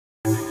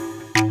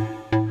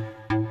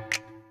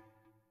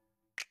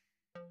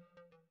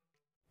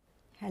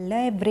Hello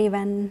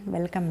everyone,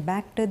 welcome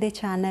back to the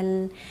channel.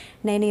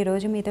 నేను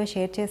ఈరోజు మీతో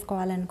షేర్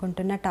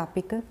చేసుకోవాలనుకుంటున్న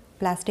టాపిక్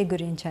ప్లాస్టిక్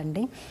గురించి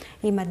అండి.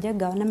 ఈ మధ్య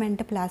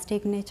గవర్నమెంట్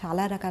ప్లాస్టిక్ని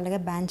చాలా రకాలుగా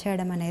బ్యాన్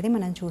చేయడం అనేది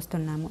మనం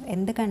చూస్తున్నాము.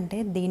 ఎందుకంటే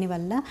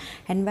దీనివల్ల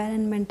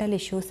ఎన్వైరన్మెంటల్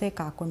ఇష్యూసే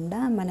కాకుండా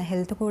మన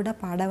హెల్త్ కూడా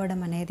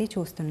పాడవడం అనేది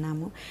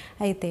చూస్తున్నాము.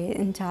 అయితే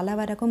చాలా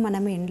వరకు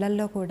మనం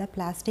ఇండ్లల్లో కూడా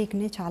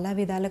ప్లాస్టిక్ని చాలా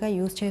విధాలుగా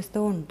యూజ్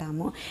చేస్తూ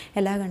ఉంటాము.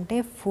 ఎలాగంటే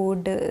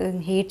ఫుడ్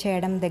హీట్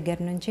చేయడం దగ్గర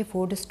నుంచి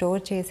ఫుడ్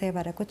స్టోర్ చేసే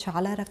వరకు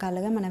చాలా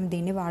రకాలుగా మనం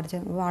దీన్ని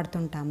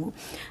వాడుతుంటాము.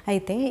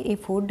 అయితే ఈ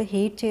ఫుడ్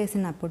హీట్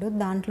చేసినప్పుడు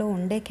దాంట్లో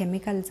ఉండే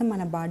కెమికల్స్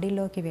మన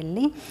బాడీలోకి వెళ్ళి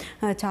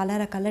చాలా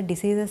రకాల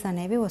డిసీజెస్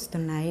అనేవి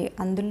వస్తున్నాయి.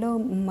 అందులో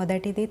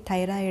మొదటిది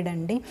థైరాయిడ్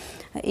అండి.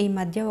 ఈ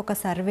మధ్య ఒక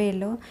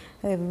సర్వేలో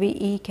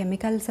ఈ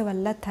కెమికల్స్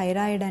వల్ల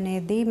థైరాయిడ్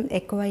అనేది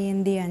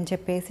ఎక్కువయ్యింది అని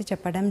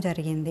చెప్పడం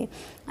జరిగింది.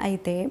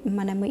 అయితే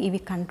మనము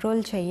ఇవి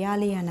కంట్రోల్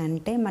చేయాలి అని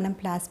అంటే మనం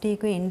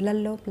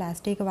ఇండ్లల్లో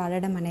ప్లాస్టిక్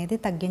వాడడం అనేది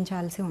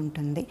తగ్గించాల్సి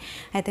ఉంటుంది.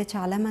 అయితే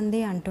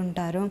చాలామంది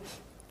అంటుంటారు,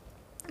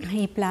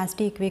 ఈ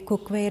ప్లాస్టిక్వి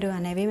కుక్వేర్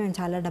అనేవి మేము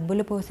చాలా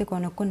డబ్బులు పోసి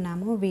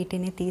కొనుక్కున్నాము,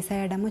 వీటిని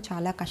తీసేయడము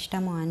చాలా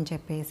కష్టము అని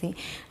చెప్పేసి.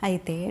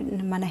 అయితే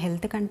మన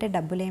హెల్త్ కంటే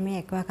డబ్బులేమీ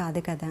ఎక్కువ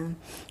కాదు కదా.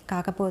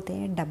 కాకపోతే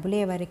డబ్బులు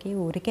ఎవరికి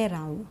ఊరికే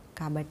రావు.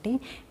 కాబట్టి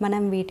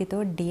మనం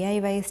వీటితో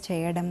డిఐవైస్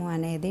చేయడము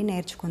అనేది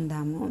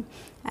నేర్చుకుందాము.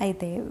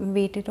 అయితే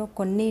వీటితో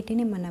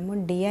కొన్నిటిని మనము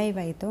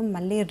డిఐవైతో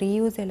మళ్ళీ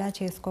రీయూజ్ ఎలా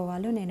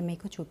చేసుకోవాలో నేను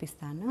మీకు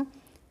చూపిస్తాను.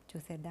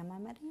 చూసేద్దామా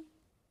మరి?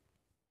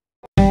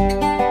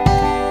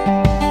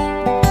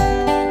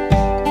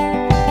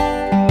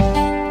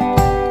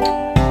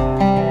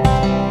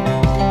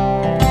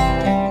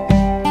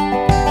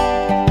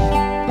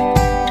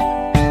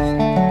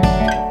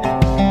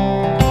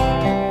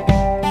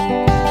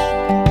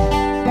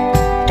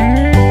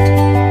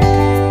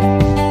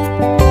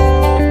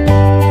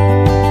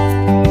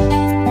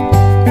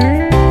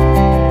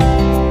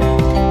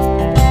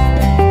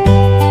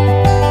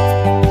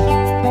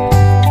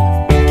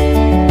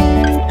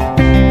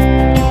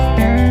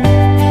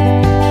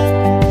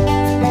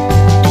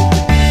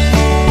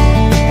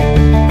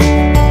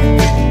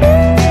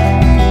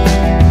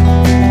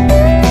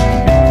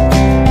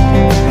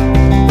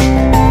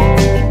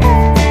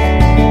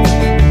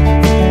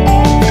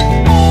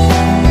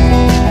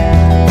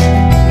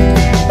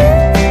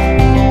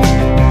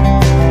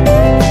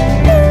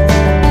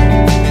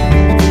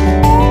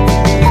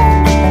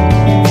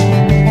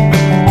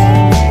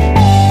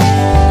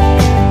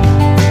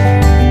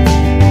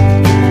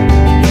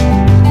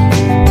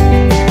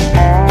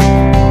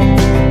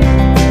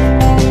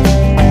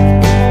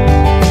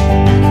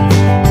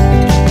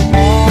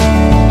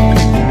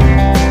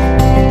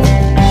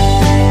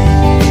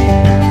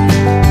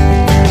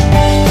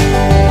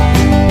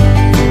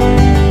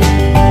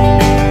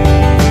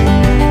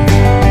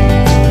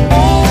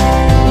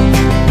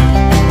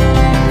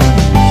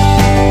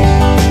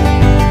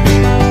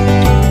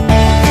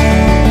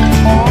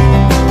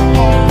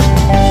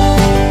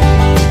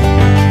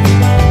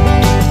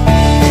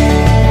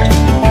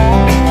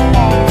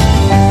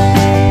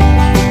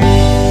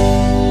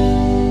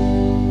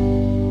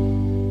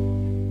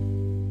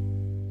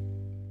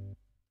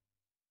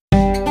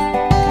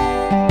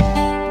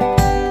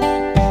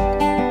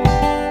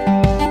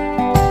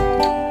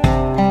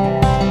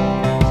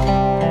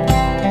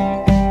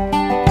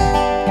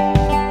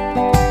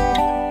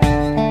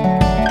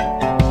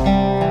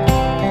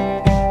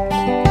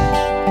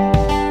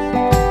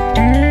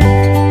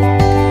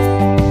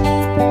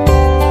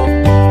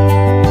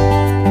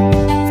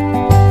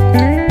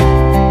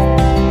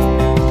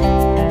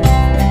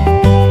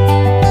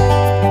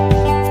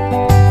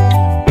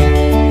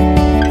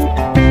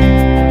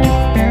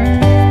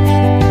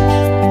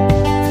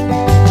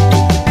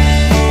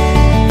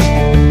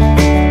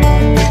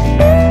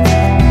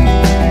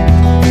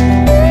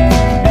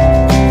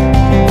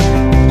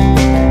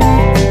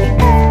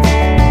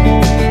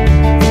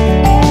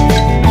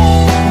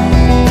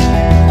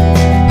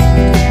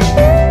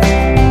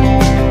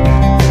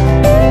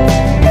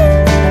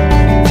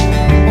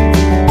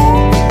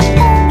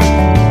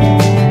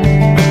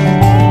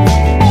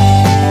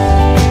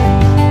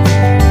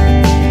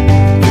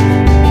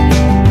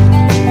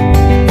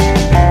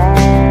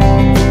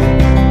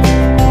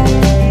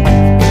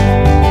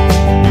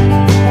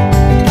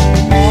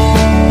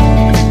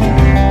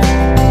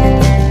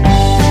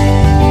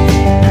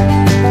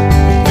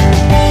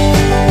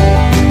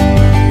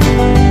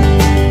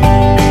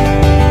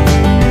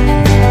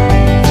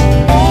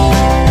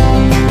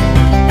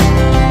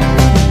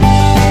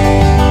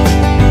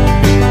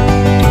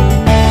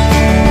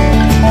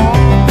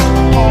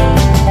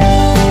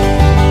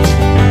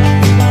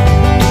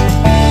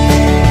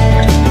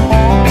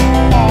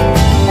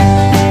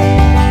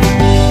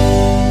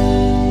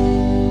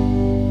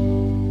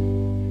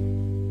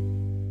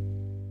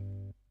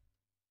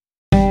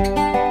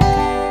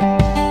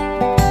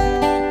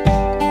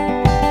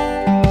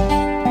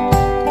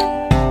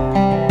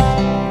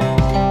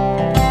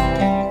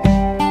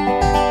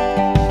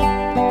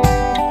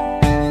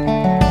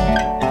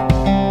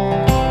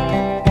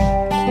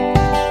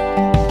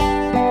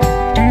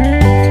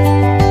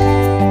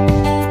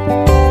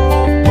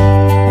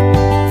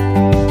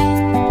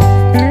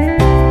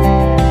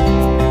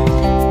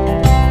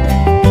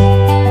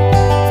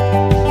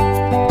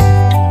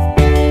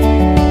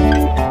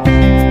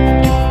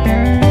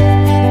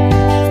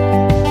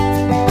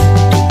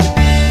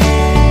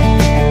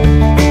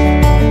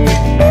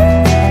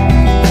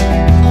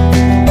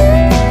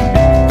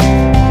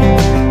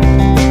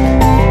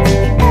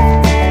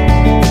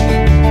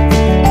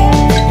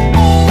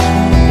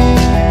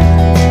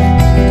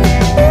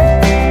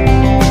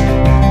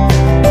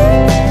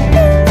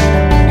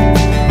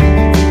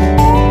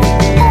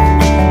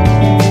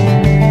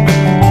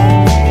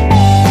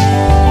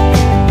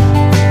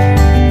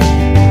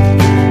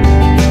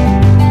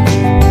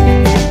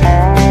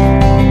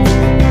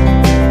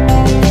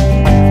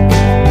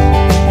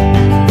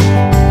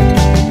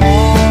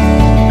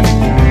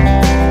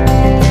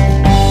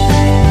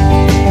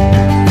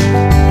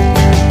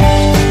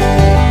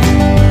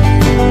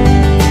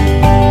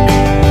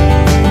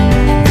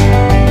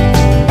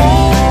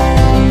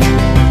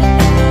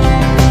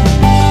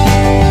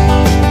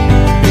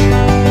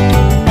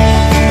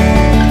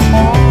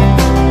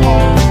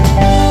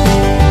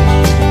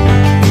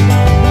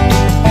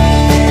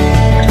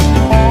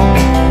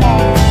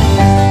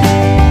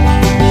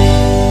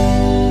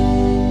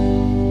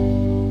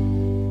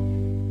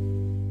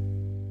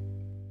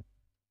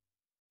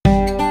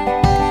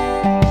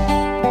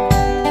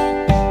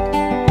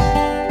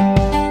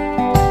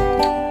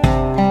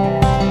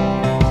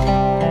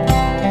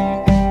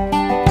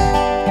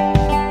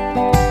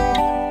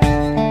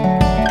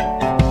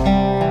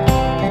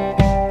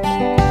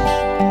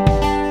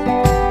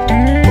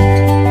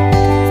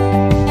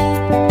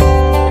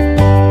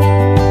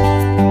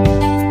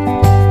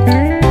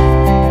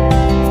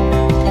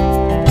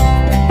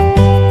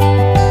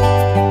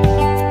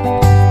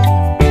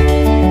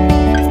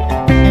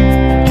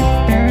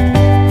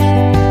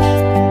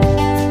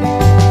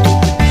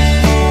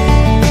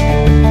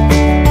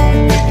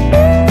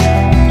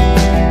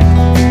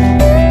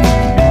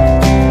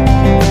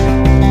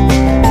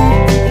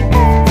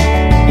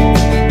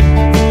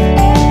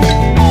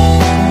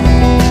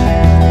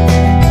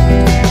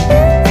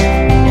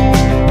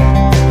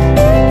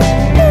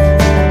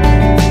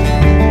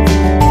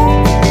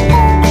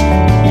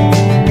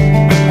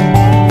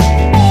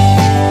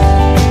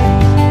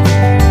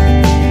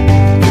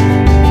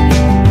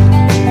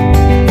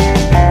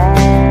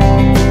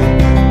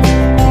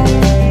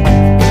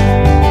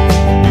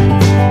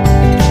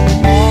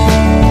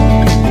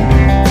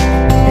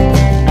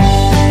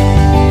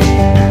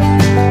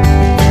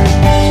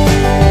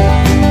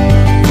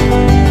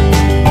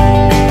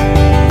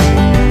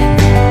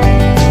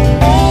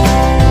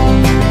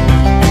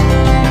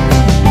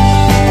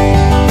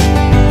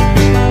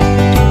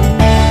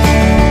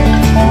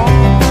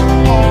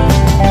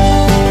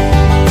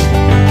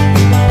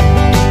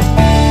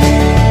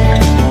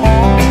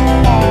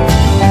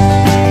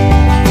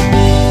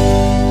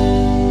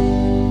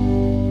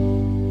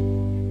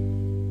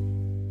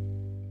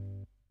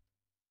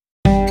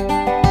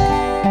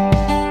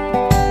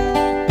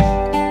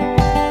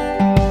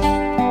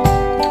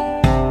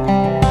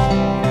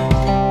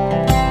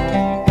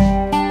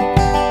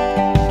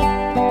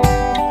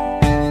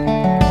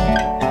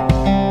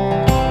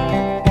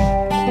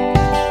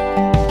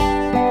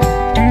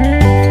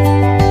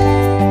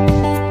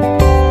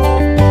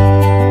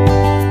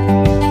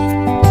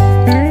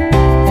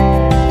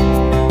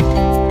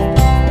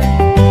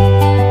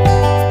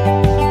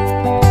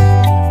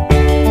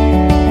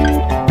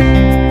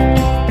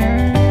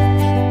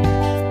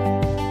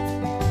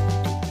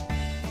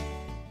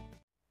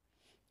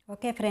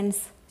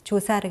 ఫ్రెండ్స్,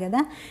 చూసారు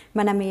కదా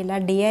మనం ఇలా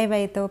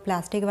డిఐవైతో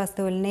ప్లాస్టిక్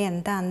వస్తువుల్ని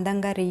ఎంత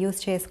అందంగా రీయూజ్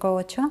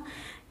చేసుకోవచ్చో.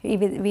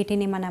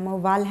 వీటిని మనము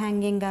వాల్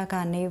హ్యాంగింగ్గా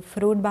కానీ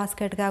ఫ్రూట్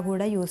బాస్కెట్గా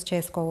కూడా యూజ్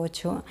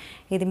చేసుకోవచ్చు.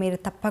 ఇది మీరు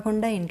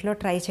తప్పకుండా ఇంట్లో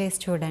ట్రై చేసి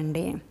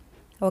చూడండి.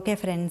 ఓకే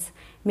ఫ్రెండ్స్,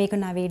 మీకు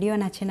నా వీడియో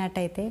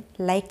నచ్చినట్టయితే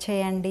లైక్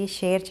చేయండి,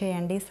 షేర్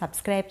చేయండి,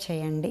 సబ్స్క్రైబ్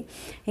చేయండి.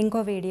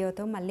 ఇంకో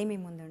వీడియోతో మళ్ళీ మీ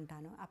ముందు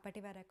ఉంటాను.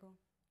 అప్పటి వరకు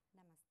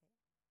నమస్తే.